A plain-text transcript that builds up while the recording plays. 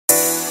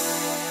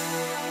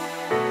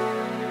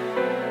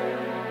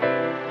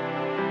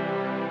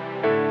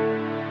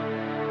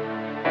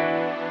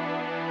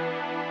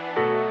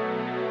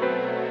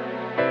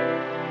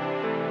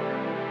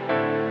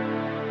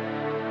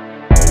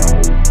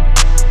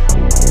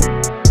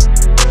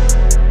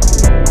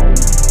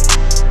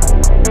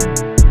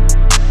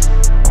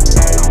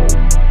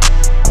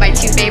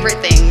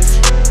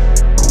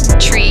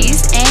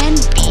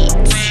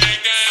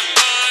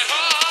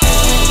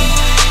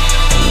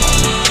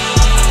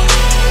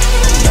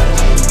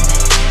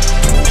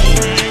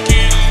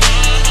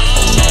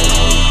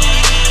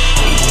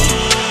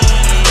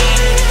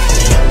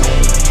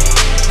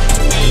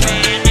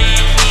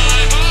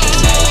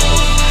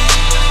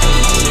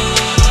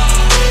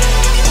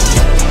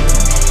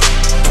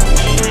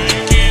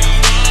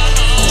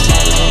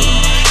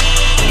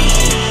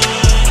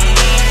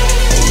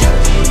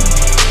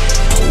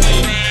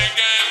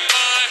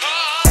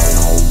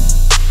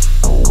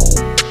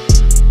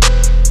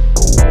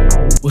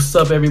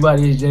up,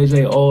 everybody? It's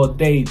JJ all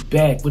day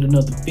back with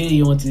another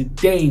video, and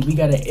today we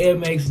got an Air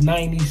Max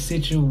 90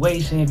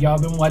 situation. If y'all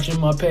been watching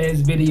my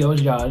past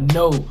videos, y'all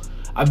know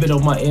I've been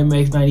on my Air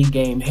Max 90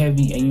 game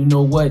heavy, and you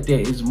know what? There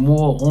is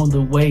more on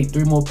the way.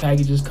 3 more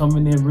packages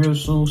coming in real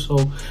soon, so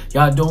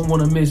y'all don't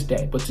want to miss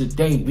that. But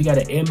today we got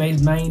an Air Max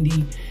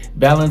 90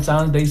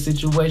 Valentine's Day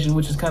situation,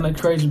 which is kind of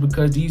crazy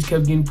because these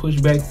kept getting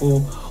pushed back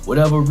for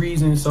whatever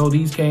reason. So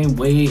these came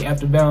way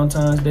after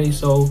Valentine's Day.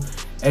 So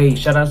hey,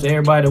 shout out to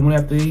everybody that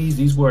went after these.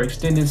 These were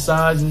extended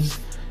sizes.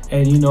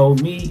 And you know,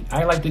 me,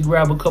 I like to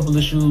grab a couple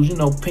of shoes, you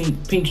know,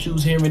 pink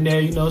shoes here and there,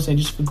 you know what I'm saying,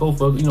 just to go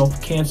for, you know,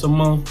 for Cancer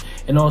Month.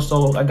 And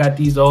also, I got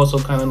these to also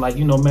kind of like,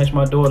 you know, match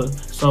my daughter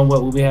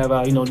somewhat when we have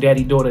our, you know,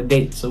 daddy-daughter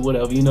dates or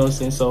whatever, you know what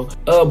I'm saying. So,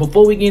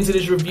 before we get into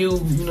this review,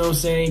 you know what I'm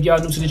saying, if y'all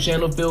new to the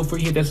channel, feel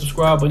free to hit that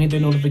subscribe button, hit that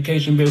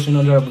notification bell so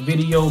you know I have a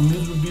video,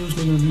 music reviews,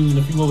 nigga reviews, and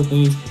a few other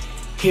things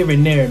here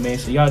and there, man,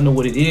 so y'all know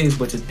what it is.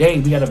 But today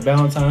we got a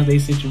Valentine's Day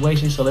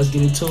situation, so let's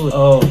get into it.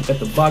 Got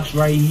the box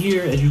right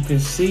here, as you can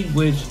see,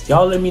 which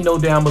y'all let me know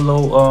down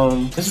below.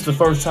 This is the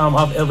first time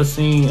I've ever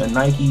seen a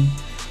Nike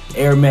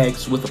Air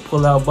Max with a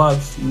pull-out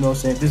box, you know what I'm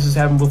saying. If this has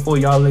happened before,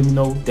 y'all let me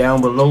know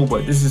down below.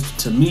 But this is,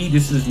 to me,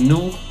 this is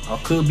new. I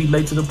could be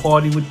late to the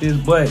party with this,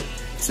 but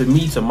to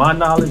me, to my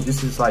knowledge,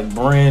 this is like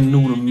brand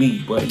new to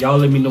me. But y'all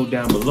let me know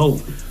down below.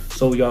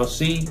 So y'all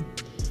see,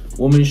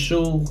 woman's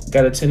shoe,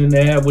 got a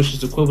 10.5, which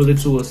is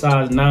equivalent to a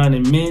size 9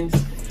 in men's.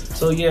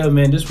 So yeah,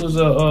 man, this was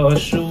a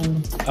shoe.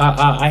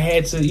 I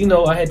had to, you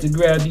know, I had to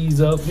grab these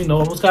up. You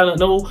know, it was kind of,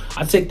 no,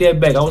 I take that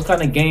back. I was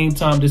kind of game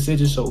time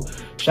decision. So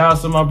shout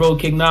out to my bro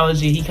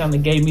Technology. He kind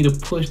of gave me the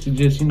push to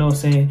just, you know what I'm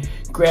saying,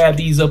 grab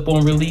these up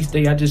on release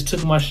day. I just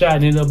took my shot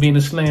and ended up being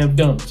a slam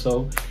dunk.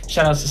 So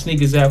shout out to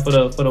Sneakers app for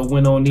the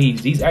win on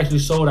these. These actually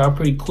sold out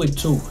pretty quick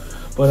too.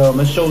 But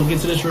let's get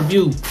to this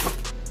review.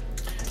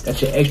 Got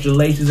your extra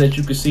laces that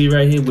you can see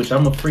right here, which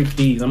I'm gonna freak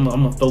these. I'm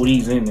gonna throw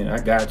these in there. I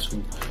got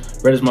to.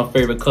 Red is my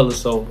favorite color,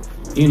 so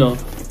you know.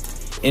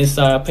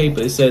 Inside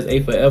paper, it says A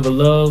Forever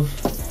Love.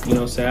 You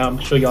know what I'm saying? I'm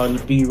gonna show y'all in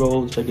the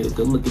B-roll. Check it, a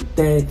good look at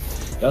that.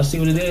 Y'all see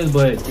what it is,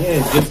 but yeah,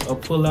 just a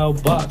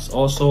pull-out box.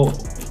 Also,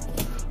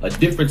 a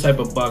different type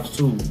of box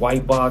too.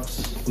 White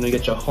box. You know, you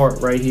got your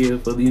heart right here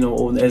for, you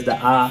know, as the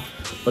eye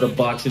for the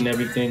box and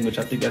everything, which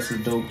I think that's a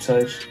dope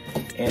touch.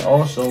 And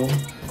also,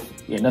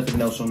 yeah, nothing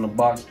else on the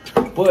box.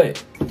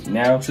 But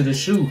now to the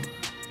shoe.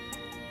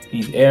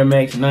 These Air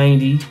Max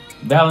 90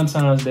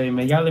 Valentine's Day,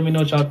 man. Y'all let me know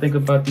what y'all think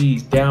about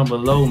these down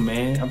below,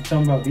 man. I'm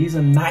talking about, these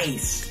are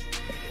nice.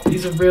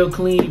 These are real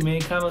clean,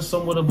 man. Kind of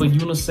somewhat of a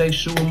unisex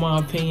shoe in my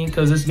opinion,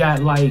 because it's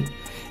got like,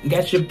 you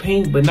got your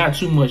pink, but not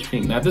too much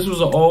pink. Now, if this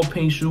was an all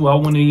pink shoe, I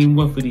wouldn't even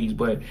went for these,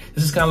 but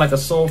this is kind of like a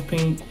soft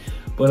pink.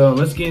 But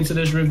let's get into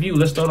this review.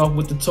 Let's start off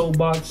with the toe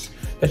box.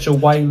 Got your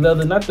white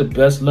leather, not the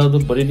best leather,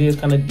 but it is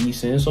kind of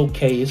decent. It's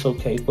okay, it's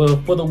okay. For the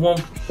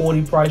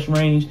 $140 price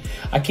range,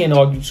 I can't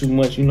argue too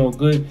much. You know,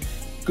 good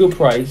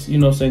price, you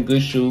know what I'm saying,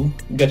 good shoe.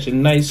 You got your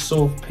nice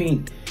soft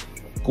pink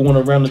going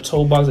around the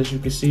toe box, as you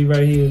can see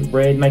right here.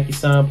 Red Nike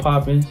sign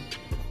popping.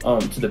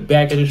 To the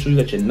back of the shoe, you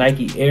got your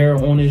Nike Air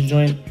on this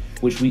joint,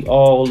 which we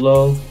all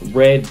love.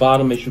 Red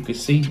bottom, as you can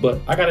see,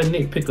 but I gotta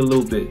nitpick a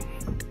little bit.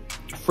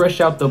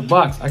 Fresh out the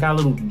box, I got a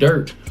little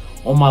dirt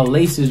on my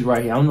laces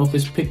right here. I don't know if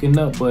it's picking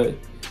up, but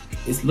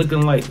it's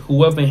looking like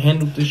whoever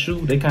handled the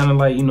shoe, they kind of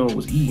like, you know,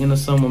 was eating or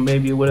something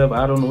maybe or whatever.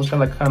 I don't know. It's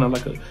kind of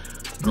like a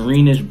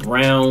greenish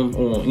brown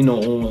on, you know,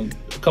 on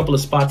a couple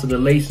of spots of the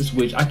laces,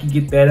 which I can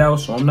get that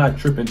out, so I'm not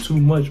tripping too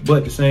much. But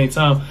at the same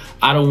time,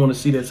 I don't want to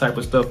see that type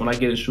of stuff when I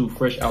get a shoe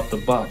fresh out the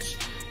box.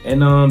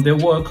 And there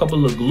were a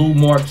couple of glue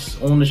marks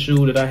on the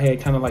shoe that I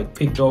had kind of like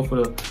picked off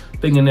with a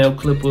fingernail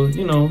clipper.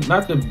 You know,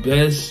 not the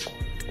best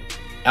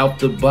out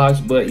the box,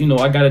 but you know,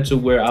 I got it to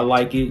where I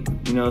like it,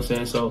 you know what I'm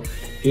saying. So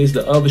here's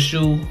the other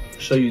shoe.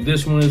 Show you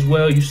this one as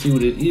well. You see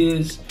what it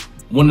is.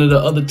 One of the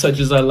other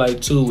touches I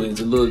like too is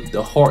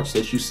the hearts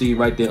that you see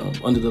right there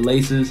under the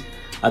laces.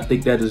 I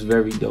think that is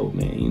very dope,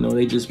 man. You know,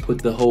 they just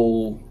put the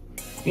whole,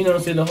 you know what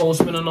I'm saying, the whole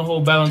spin on the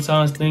whole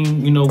Valentine's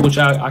thing, you know, which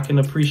I can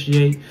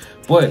appreciate.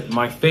 But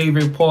my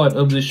favorite part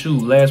of the shoe,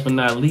 last but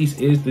not least,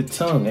 is the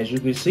tongue. As you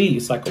can see,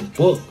 it's like a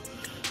book.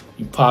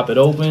 You pop it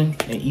open,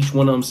 and each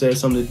one of them says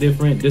something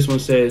different. This one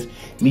says,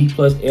 me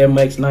plus Air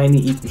Max 90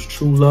 equals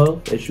true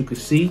love, as you can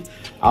see.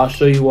 I'll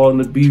show you all in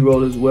the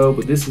B-roll as well,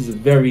 but this is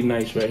very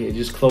nice right here. It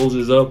just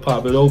closes up,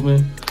 pop it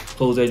open,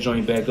 close that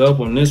joint back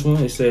up. On this one,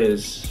 it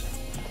says,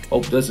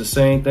 oh, does the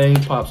same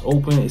thing, pops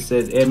open. It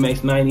says Air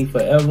Max 90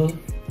 forever,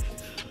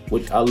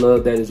 which I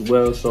love that as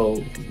well.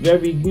 So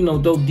very, you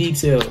know, dope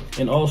detail.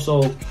 And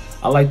also,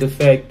 I like the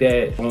fact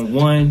that on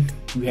one,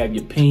 you have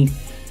your pink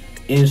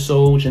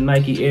insole with your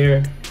Nike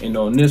Air, and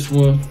on this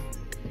one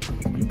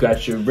you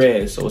got your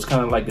red, so it's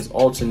kind of like it's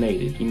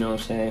alternated, you know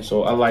what I'm saying.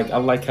 So I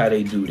like how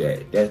they do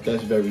that.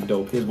 That's very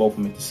dope. Here's both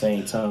of them at the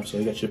same time. So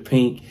you got your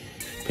pink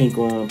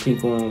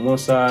on one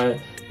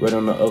side, red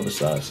on the other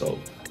side. So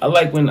I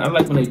like when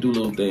they do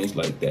little things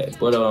like that.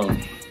 But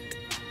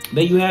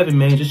there you have it,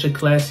 man. Just a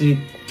classic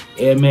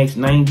Air Max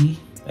 90.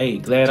 Hey,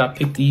 glad I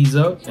picked these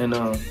up, and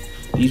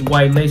These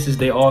white laces,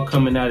 they all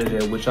coming out of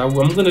there, which I'm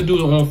gonna do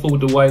the on foot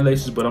with the white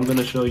laces, but I'm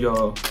gonna show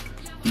y'all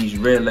these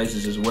red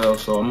laces as well.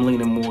 So I'm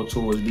leaning more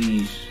towards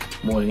these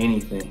more than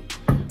anything.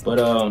 But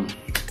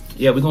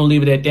yeah, we're gonna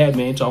leave it at that,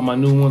 man. To all my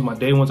new ones, my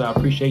day ones, I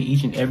appreciate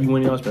each and every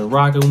one of y'all that's been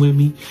rocking with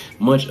me.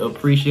 Much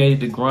appreciated.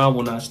 The grind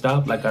will not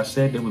stop. Like I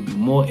said, there will be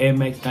more Air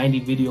Max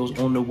 90 videos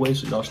on the way,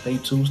 so y'all stay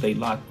tuned, stay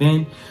locked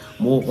in.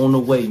 More on the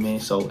way, man.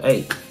 So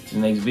hey, to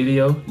the next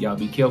video, y'all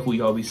be careful,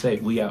 y'all be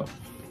safe. We out.